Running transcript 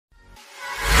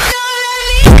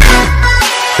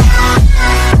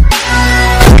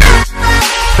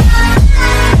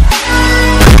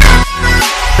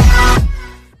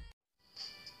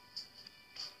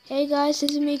guys,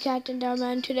 this is me, Captain Dharma,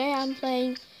 and today I'm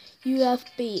playing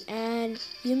UFB, and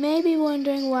you may be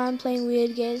wondering why I'm playing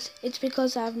weird games. It's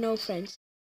because I have no friends.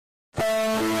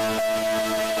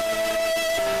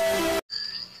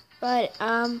 But,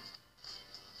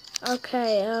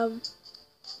 okay, I'll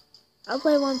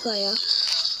play one player.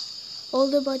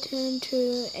 Hold the button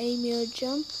to aim your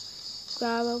jump,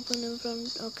 grab open in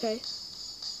front, okay.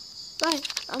 Right,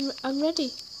 I'm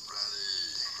ready.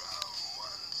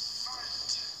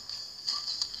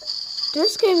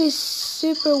 This game is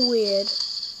super weird.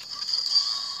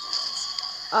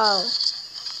 Oh.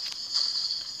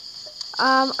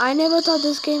 I never thought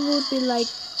this game would be like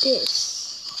this.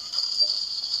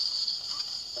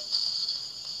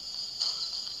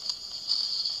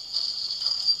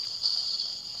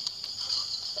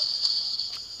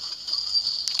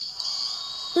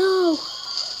 No.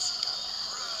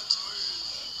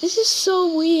 This is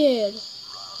so weird.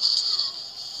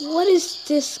 What is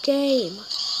this game?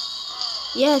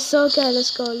 Yes, okay,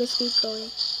 let's go. Let's keep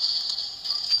going.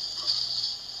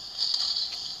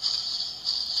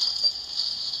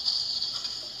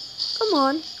 Come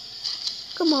on.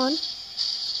 Come on.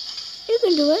 You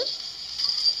can do it.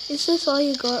 Is this all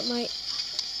you got, mate?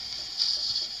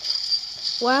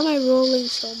 Why am I rolling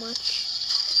so much?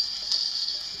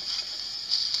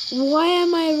 Why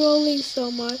am I rolling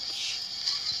so much?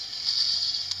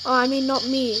 Oh, I mean, not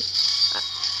me.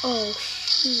 Oh,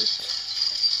 shoot.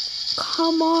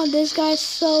 Come on, this guy's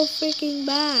so freaking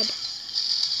bad.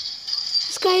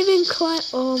 This guy even climbed.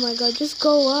 Oh my god, just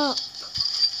go up.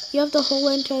 You have the whole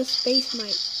entire space,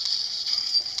 mate.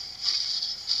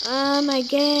 Oh my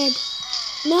god.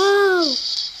 No!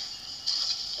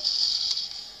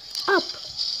 Up.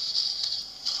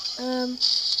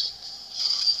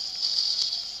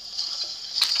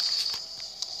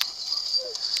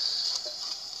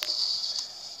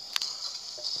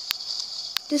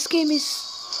 This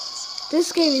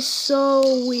game is so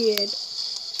weird.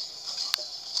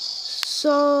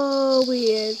 So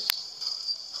weird.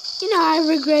 You know, I'm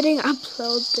regretting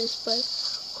upload this, but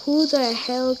who the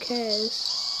hell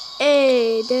cares?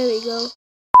 Hey, there we go.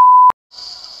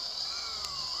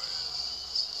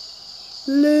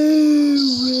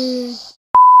 Lyric.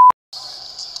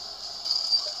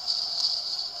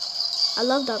 I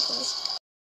love that voice.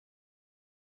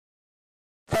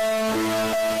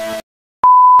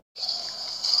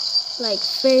 Like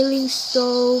failing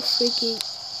so freaking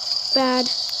bad.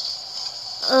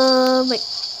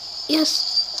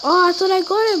 Yes. Oh, I thought I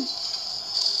got him.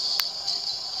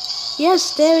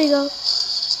 Yes, there we go.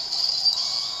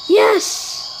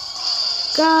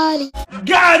 Yes. Got him.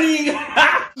 Got him.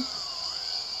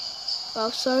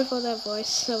 Oh, sorry for that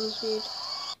voice. That was weird.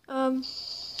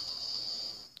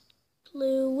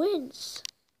 Blue wins.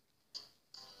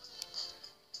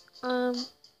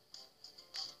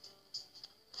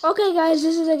 Okay, guys,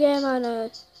 this is a game on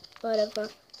whatever.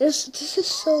 This is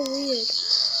so weird.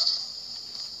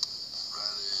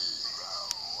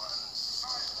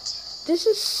 This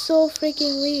is so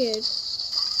freaking weird.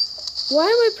 Why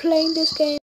am I playing this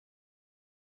game?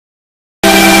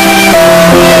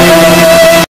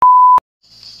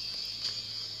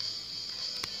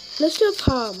 Let's do a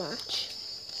power match.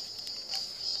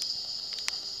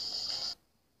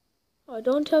 Oh,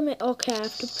 don't tell me. Okay, I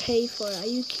have to pay for it. Are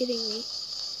you kidding me?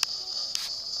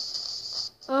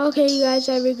 Okay, you guys,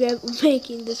 I regret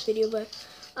making this video, but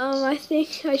I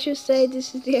think I should say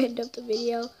this is the end of the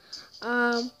video.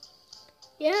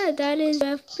 Yeah, that is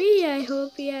FB. I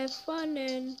hope you have fun,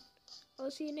 and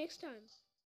I'll see you next time.